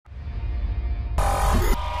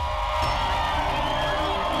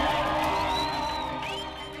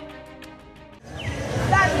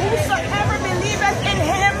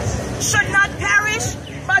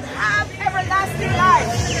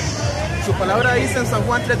palabra dice en San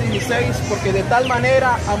Juan 3:16, porque de tal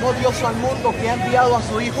manera amó Dios al mundo que ha enviado a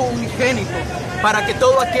su Hijo unigénito, para que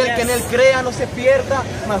todo aquel que en Él crea no se pierda,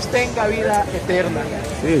 mas tenga vida eterna.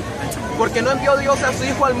 Sí. Porque no envió Dios a su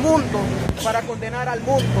Hijo al mundo para condenar al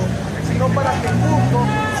mundo, sino para que el mundo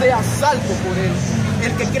sea salvo por Él.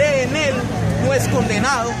 El que cree en Él no es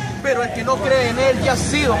condenado, pero el que no cree en Él ya ha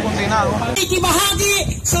sido condenado.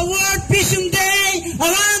 Ikibahagi sa World Vision Day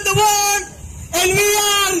around the world, and we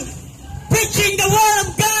are preaching the Word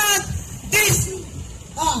of God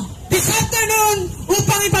this afternoon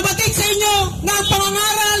upang ipabatid sa inyo ng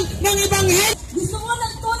pangangaral ng Ebanghelyo. Gusto mo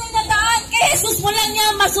ng tunay na daan kay Jesus, wala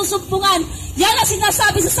niya masusumpungan. Yan ang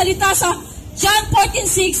sinasabi sa salita sa John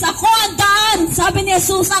 14:6, ako ang daan, sabi ni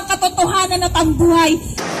Jesus, ang katotohanan at ang buhay.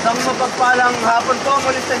 Isang mapagpalang hapon po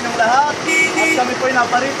muli sa inyong lahat. At kami po'y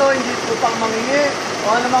naparito, hindi po pang mangingi o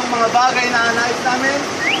anumang mga bagay na nais namin.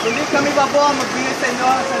 Hindi kami pa po magbigay sa inyo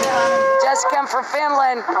ang salita. Just come from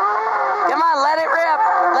Finland. Come on, let it rip.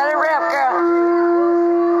 Let it rip, girl.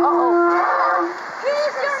 Uh-oh.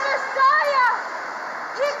 He's your Messiah.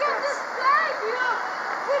 He can just save you.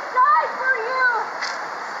 He died for you.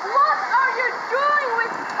 What are you doing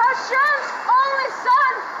with Hashem's only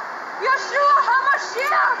son, Yeshua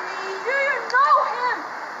HaMashiach? Do you know him?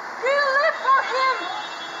 Do you live for him?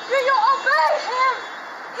 Do you obey him?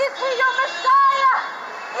 Is he your Messiah?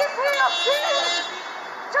 Is he your king?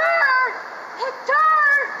 Turn!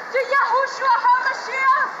 Turn to Yahushua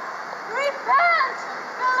HaMashiach! Repent!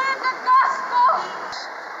 Believe the gospel!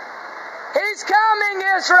 He's coming,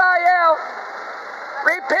 Israel!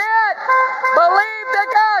 Repent! Believe the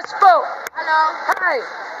gospel! Hello. Hi.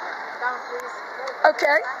 Down, please.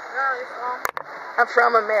 Okay. Where are you from? I'm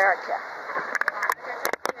from America.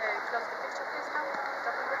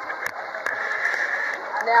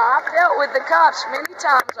 Now, I've dealt with the cops many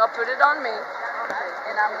times. I'll put it on me.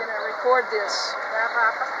 And I'm going to record this.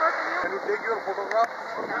 Can you take your photograph?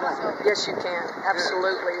 Yes, you can.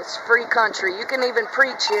 Absolutely. It's a free country. You can even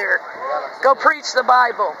preach here. Go preach the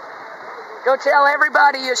Bible. Go tell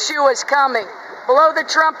everybody Yeshua's coming. Blow the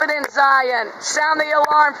trumpet in Zion. Sound the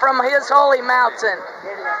alarm from his holy mountain.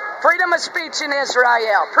 Freedom of speech in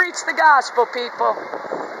Israel. Preach the gospel, people.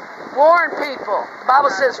 Warn people. The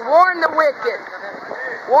Bible says, warn the wicked.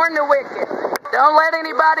 Warn the wicked. Don't let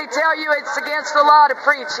anybody tell you it's against the law to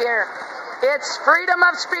preach here. It's freedom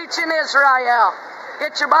of speech in Israel.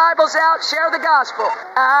 Get your Bibles out. Share the gospel.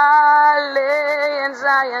 I lay in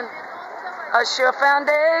Zion a sure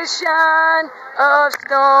foundation of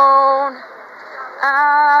stone.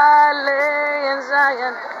 I lay in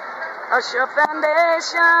Zion a sure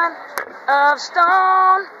foundation of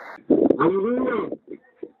stone. Hallelujah.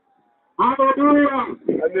 Hallelujah.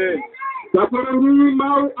 Amen. Taparangin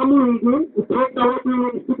mau amungu upenda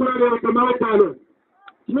watu kukurare kamaitano.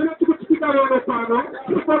 Kimena tukutikare wapano.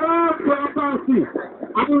 Kupara kwa pasi.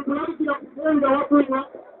 Amungu kila kupenda watu wa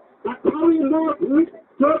atawi motu,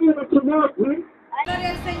 tobi na tumotu. Gloria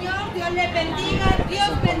al Señor, Dios les bendiga,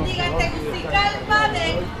 Dios bendiga Tegucigalpa, de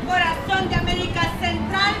Corazón de América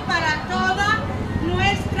Central, para toda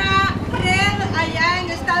nuestra red allá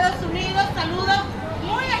en Estados Unidos. Saludos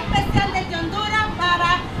muy especial desde Honduras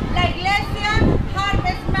para la iglesia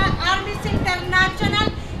Harvest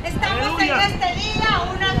International. Estamos en este día a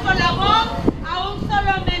una sola voz, a un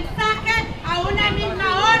solo mensaje, a una misma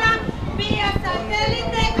hora, vía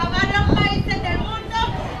satélite a varios países del mundo,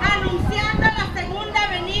 anunciando la segunda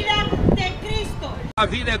venida de Cristo. A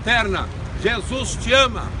vida eterna. Jesus te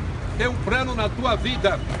ama. Tem plano na tua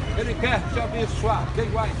vida. Ele quer te abençoar. Day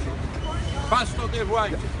White. Pastor Day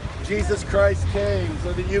White. Jesus Christ came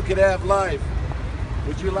so that you could have life.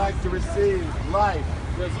 Would you like to receive life?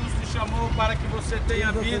 Jesus te chamou para que você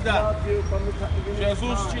tenha vida.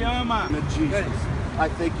 Jesus te ama. I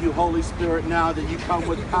thank you, Holy Spirit, now that you come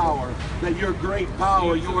with power, that your great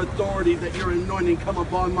power, your authority, that your anointing come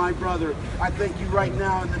upon my brother. I thank you right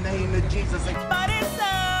now in the name of Jesus.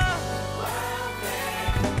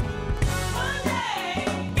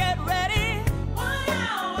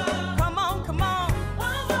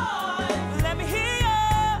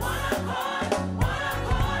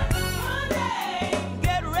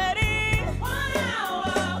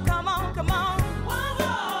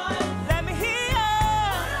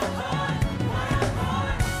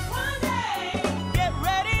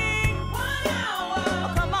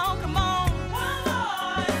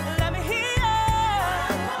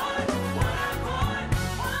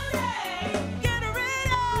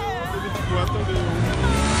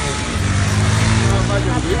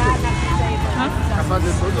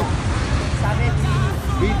 Fazer tudo? Sabe,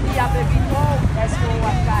 ia beber pouco, mas vou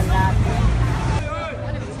acalar.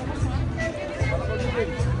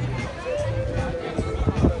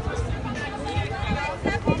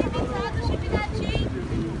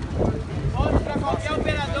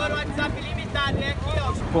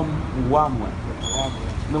 voix moi.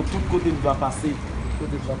 Dans tout côté nous va passer.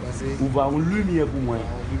 Ou va en lumière pour moi.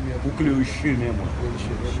 Pour que le chemin moi.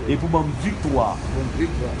 Et pour ma victoire.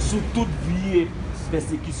 Sous toute vie et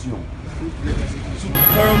persécution.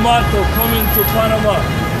 Terremoto, coming to Panama.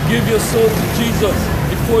 Give your soul to Jesus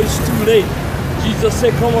before it's too late. Jesus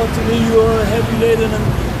said, come unto me, you are heavy laden, and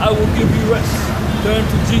I will give you rest. Turn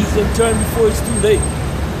to Jesus and turn before it's too late.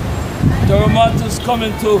 Terremoto is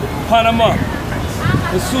coming to Panama.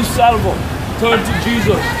 Jesus salvo. Turn to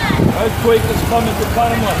Jesus. Earthquake is coming to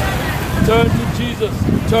Panama. Turn to Jesus.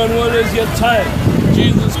 Turn while it's your time.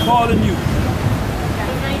 Jesus calling you.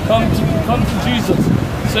 Come to Jesus.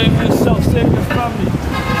 Save yourself, save your family.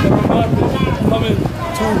 Terremoto coming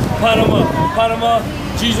to Panama. Panama,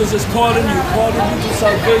 Jesus is calling you to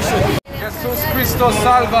salvation. Jesus Christo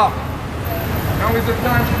salva. Now is the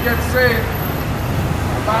time to get saved.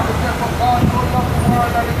 The Bible says, for God so loved the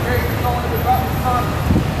world that he gave his only begotten Son,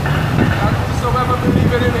 that whosoever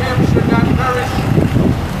believeth in him should not perish,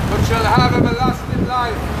 but shall have everlasting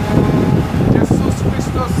life. Jesus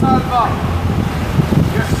Christo salva.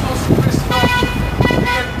 Jesus Christo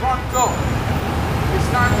bien pronto. It's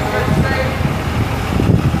time to get saved.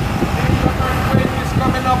 The earthquake is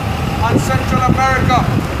coming up on Central America.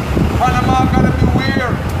 Panama gotta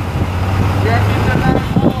beware. We are in the land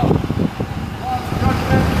war. God's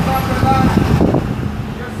judgment is on the land.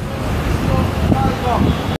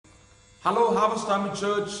 Hello, Harvest Army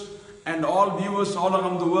Church and all viewers all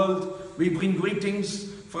around the world. We bring greetings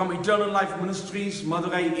from Eternal Life Ministries,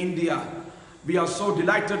 Madurai, India. We are so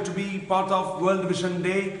delighted to be part of World Vision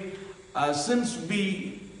Day. Since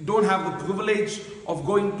we don't have the privilege of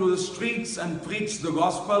going to the streets and preach the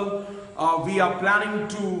gospel, we are planning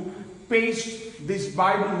to paste these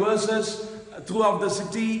Bible verses throughout the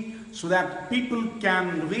city so that people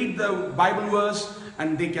can read the Bible verse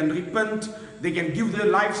and they can repent, they can give their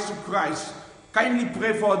lives to Christ. Kindly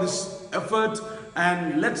pray for this effort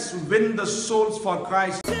and let's win the souls for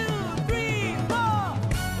Christ.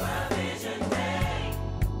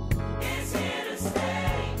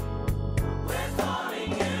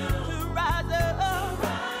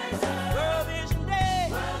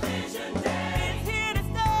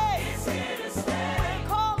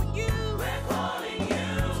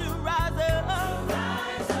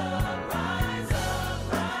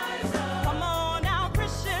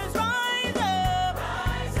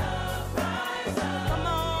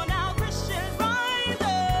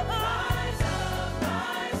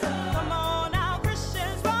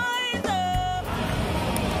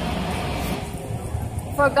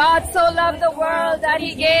 For God so loved the world that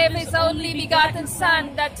he gave his only begotten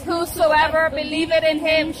Son, that whosoever believeth in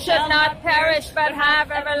him should not perish but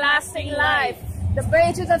have everlasting life. The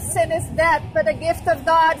wages of sin is death, but the gift of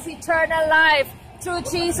God is eternal life through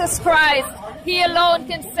Jesus Christ. He alone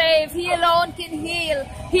can save, he alone can heal,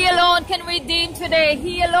 he alone can redeem today,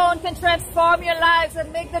 he alone can transform your lives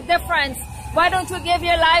and make the difference. Why don't you give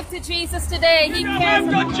your life to Jesus today? He cares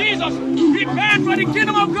about Jesus. Repent, for the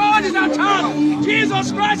kingdom of God is at hand.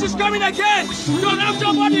 Jesus Christ is coming again. Don't have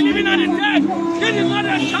somebody living on the dead. This is not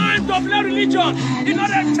a time to play religion. It's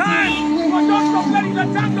not a time for those to play. It's a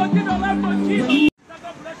time to give your life to Jesus.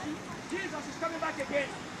 God bless you. Jesus is coming back again.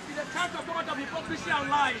 It's a time to come out of hypocrisy and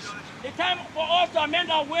lies. It's time for us to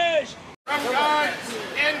amend our ways. From God's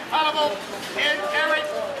infallible, inerrant,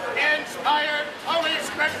 inspired Holy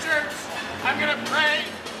Scriptures, I'm going to pray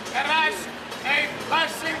and ask a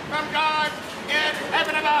blessing from God in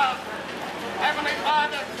heaven above. Heavenly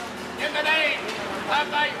Father, in the name of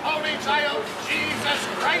thy holy child, Jesus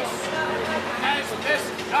Christ, as this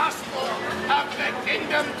gospel of the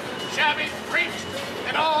kingdom shall be preached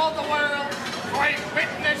in all the world for a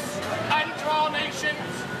witness unto all nations,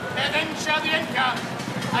 and then shall the end come.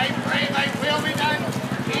 I pray thy will be done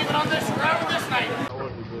even on this ground this night.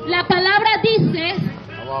 La palabra dice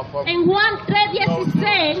en Juan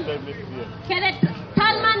 3:16 que de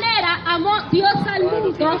tal manera amó Dios al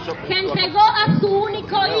mundo que entregó a su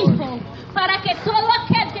único Hijo para que todo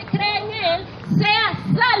aquel que cree en Él sea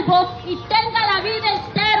salvo y tenga la vida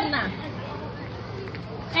eterna.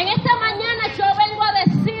 En esta mañana yo vengo a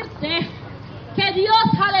decirte que Dios,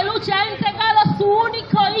 aleluya, ha entregado a su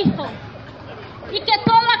único Hijo y que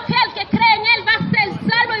todo aquel que cree en Él va a ser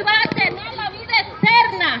salvo y va a tener la vida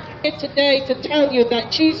eterna. Today to tell you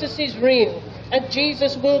that Jesus is real and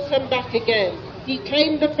Jesus will come back again. He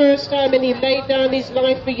came the first time and he laid down his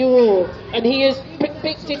life for you all, and he has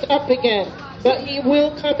picked it up again. But he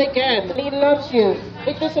will come again. He loves you.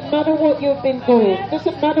 It doesn't matter what you've been doing. It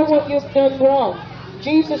doesn't matter what you've done wrong.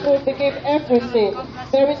 Jesus will forgive everything.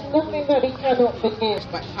 There is nothing that he cannot forgive.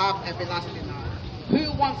 But have everlasting life.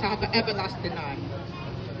 Who wants to have an everlasting life?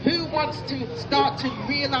 Who wants to start to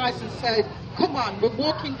realize and say, come on, we're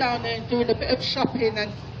walking down there and doing a bit of shopping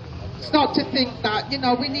and start to think that, you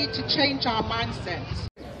know, we need to change our mindsets.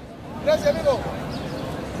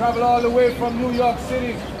 Travel all the way from New York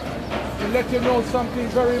City to let you know something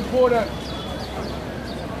very important.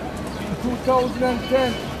 In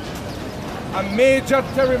 2010, a major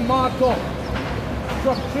terremoto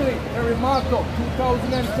struck Chile, terremoto,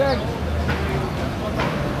 2010.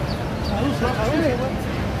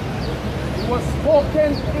 It was spoken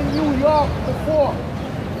in New York before.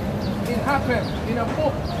 It happened in a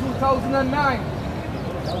book, 2009,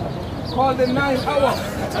 called The 9 Hour.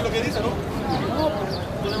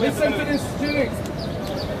 Listen to this, Chile.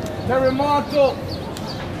 Terremoto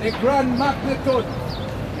de gran magnitud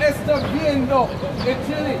está viendo de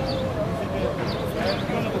Chile.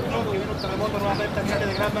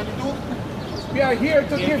 We are here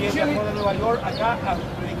to give Chile.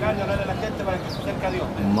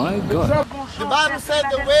 My God. The Bible said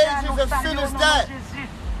the wages of sin is death,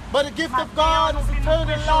 but the gift of God is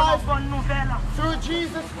eternal life through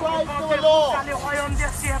Jesus Christ our Lord.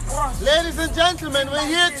 Ladies and gentlemen, we're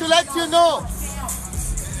here to let you know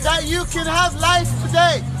that you can have life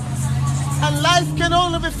today, and life can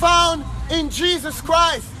only be found in Jesus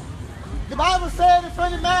Christ. The Bible said if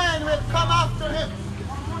any man will come after him,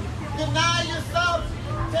 deny yourself,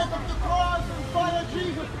 take up the cross and follow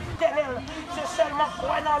Jesus. C'est seulement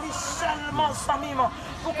croire dans lui, seulement ça même,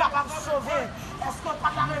 pour capable sauver. Est-ce qu'on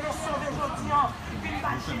pas capable de sauver aujourd'hui? Puis il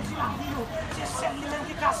va Jésus la vie. C'est celle lui-même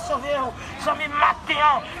qui a sauvé. Ça même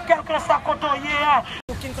matin, quelqu'un soit contourné.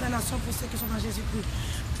 Aucune condamnation pour ceux qui sont dans Jésus-Christ.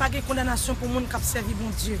 Pas de condamnation pour les gens qui servent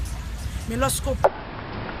bon Dieu. Mais lorsqu'on...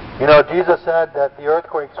 You know, Jesus said that the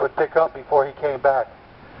earthquakes would pick up before he came back.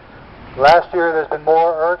 Last year there's been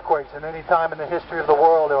more earthquakes than any time in the history of the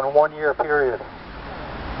world in a 1 year period.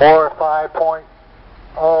 More 5.0,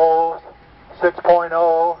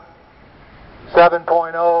 6.0,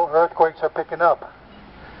 7.0 earthquakes are picking up.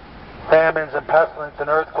 Famines and pestilence and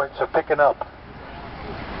earthquakes are picking up.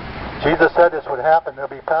 Jesus said this would happen. There'll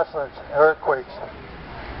be pestilence, earthquakes,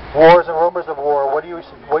 wars and rumors of war. What are you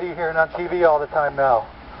hearing on TV all the time now?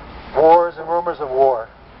 Wars and rumors of war.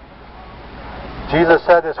 Jesus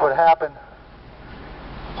said this would happen.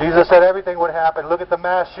 Jesus said everything would happen. Look at the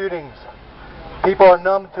mass shootings. People are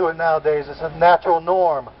numb to it nowadays. It's a natural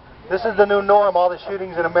norm. This is the new norm, all the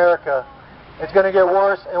shootings in America. It's going to get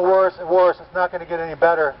worse and worse and worse. It's not going to get any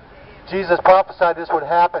better. Jesus prophesied this would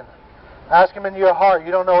happen. Ask him in your heart.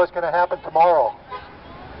 You don't know what's going to happen tomorrow.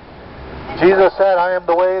 Jesus said, I am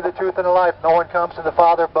the way, the truth, and the life. No one comes to the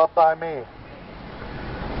Father but by me.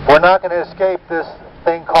 We're not going to escape this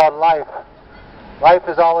thing called life. Life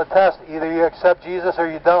is all a test. Either you accept Jesus or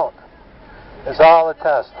you don't. It's all a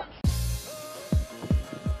test.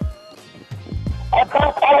 I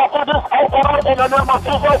bless all of this alcohol in the name of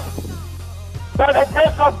Jesus. By the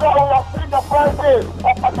grace of God, we have seen the first day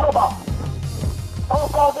of October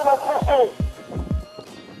 2016.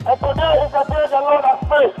 And today is the day the Lord has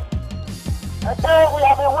made. A day we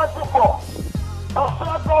have been waiting for. To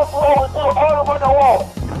share God's word with you all over the world.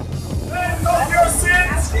 Man knows your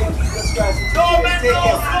sins. No man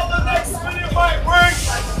knows what the next minute might bring.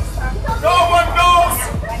 No one knows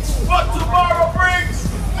what tomorrow brings.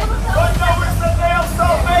 But now is the day of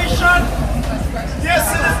salvation. Yes,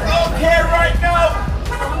 it is okay right now.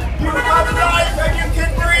 You have life and you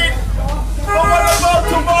can breathe. But what about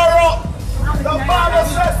tomorrow? The Bible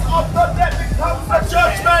says after death becomes the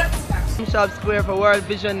judgment. Shop Square for World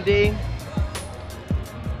Vision Day.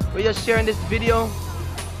 We're just sharing this video.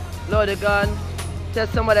 Lord of God, tell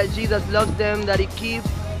someone that Jesus loves them, that he keeps,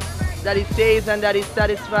 that he saves, and that he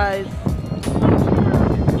satisfies.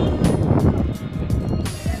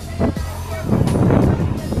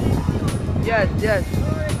 Yes, yes.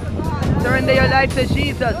 Surrender your life to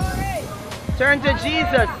Jesus. Turn to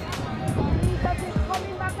Jesus.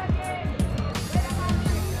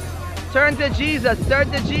 Turn to Jesus.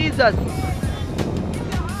 Turn to Jesus.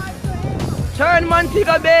 Turn,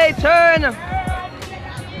 Montego Bay. Turn.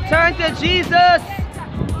 Turn to Jesus.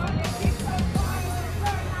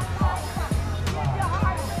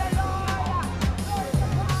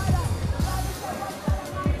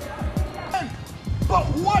 But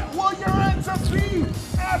what will your answer be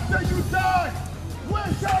after you die?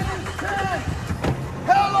 Where shall you stand?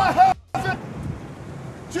 Hell or heaven?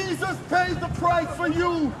 Jesus pays the price for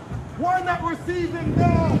you. Why not receive him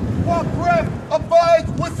now while breath abides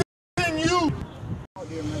within you? Out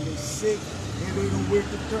there, man, they're sick, they don't know where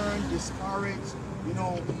to turn, discouraged, you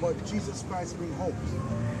know, but Jesus Christ brings hope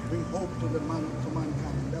to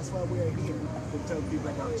mankind. That's why we are here to tell people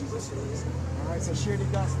about Jesus Christ. All right, so share the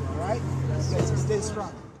gospel, all right? Stay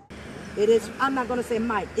strong. It is, I'm not going to say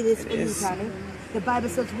might, it is for you, Connie. The Bible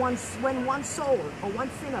says when one soul or one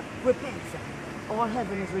sinner repents, all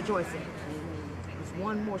heaven is rejoicing. Because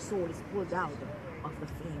one more soul is pulled out of the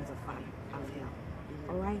flames of fire of hell.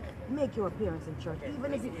 All right? Make your appearance in church.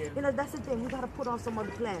 Even if you know, that's the thing. We got to put on some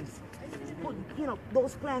other plans. Put,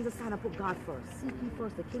 those plans aside and put God first. Seek ye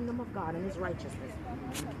first the kingdom of God and his righteousness.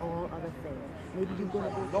 All other things. Maybe you're going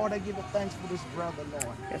to go. Lord, I give you thanks for this brother,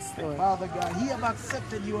 Lord. Yes, Lord. Father God, he have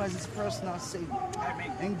accepted you as his personal Savior.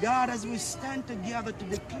 And God, as we stand together to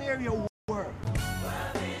declare your word.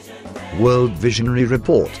 World Visionary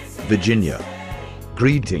Report, Virginia.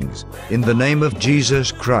 Greetings, in the name of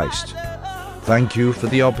Jesus Christ. Thank you for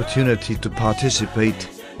the opportunity to participate.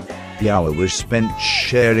 The hour was spent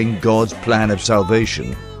sharing God's plan of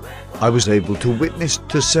salvation. I was able to witness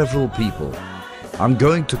to several people. I'm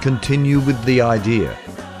going to continue with the idea.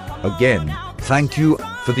 Again, thank you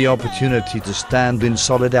for the opportunity to stand in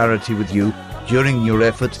solidarity with you during your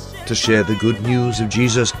effort to share the good news of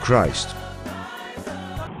Jesus Christ.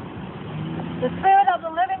 The Spirit of the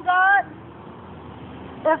living God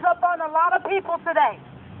is upon a lot of people today,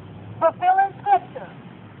 fulfilling Scripture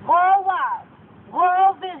worldwide.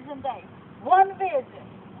 World Vision Day, one vision,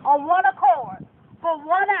 on one accord, for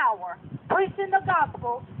 1 hour, preaching the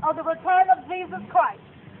gospel of the return of Jesus Christ,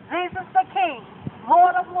 Jesus the King,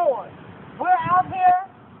 Lord of Lords. We're out here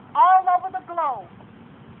all over the globe,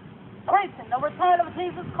 preaching the return of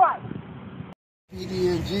Jesus Christ. PD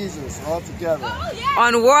and Jesus all together. Oh, yeah.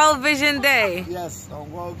 On World Vision Day. Yes,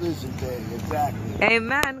 on World Vision Day, exactly.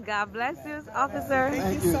 Amen. God bless you, officer.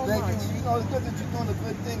 Thank you so much. You know, it's good that you're doing a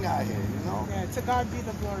good thing out here, you know? Yeah, to God be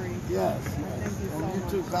the glory. Yes. Thank you so much. You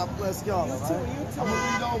too. God bless y'all, all right? You too. I'm going to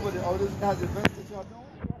read over it. Oh, this has events that y'all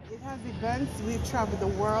doing? It has events. We've traveled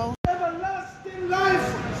the world. Everlasting life.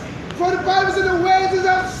 For the Bible says the wages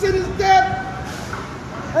of sin is death.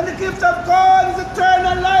 And the gift of God is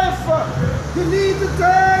eternal life. You need to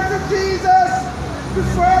turn to Jesus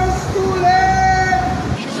before it's too late.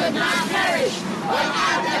 You should not perish, but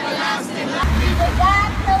have everlasting life. For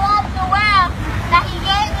God so loved the world that he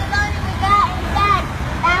gave his only begotten Son,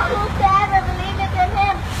 that whosoever believeth in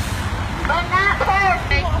him will not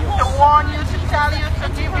perish. To warn you, to tell you to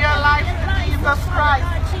give your life to Jesus Christ.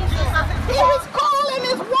 He was calling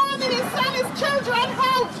his warning, his son, his children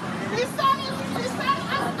out. He sent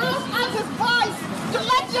us as his voice to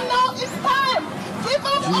let you know it's time. Give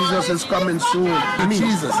up Jesus is coming soon.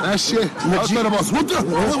 Jesus, that shit. What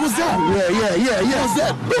was that? Yeah. What's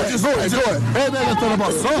that? Go ahead. Hey, man, let's talk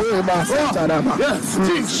about song. Yes,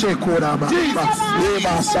 Jesus. So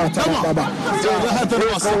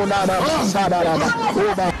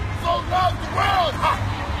love the world.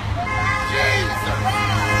 Jesus.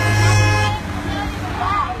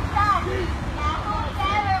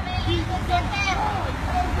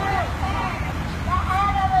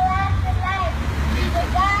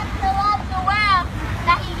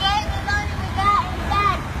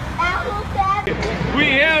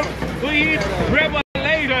 We eat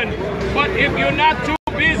revelation, but if you're not too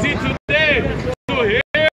busy today to hear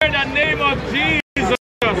the name of Jesus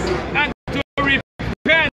and to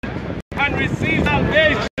repent and receive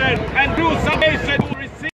salvation and through salvation to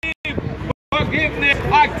receive forgiveness,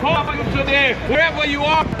 I call you today, wherever you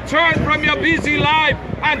are, turn from your busy life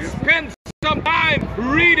and spend some time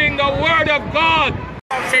reading the Word of God.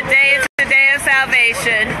 Today is the day of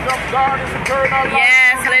salvation.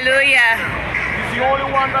 Yes, hallelujah. He's the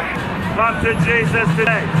only one that come to Jesus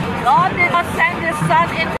today. God did not send his Son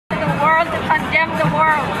into the world to condemn the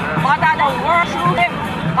world, but that the world through him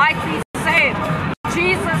might be saved.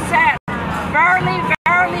 Jesus said,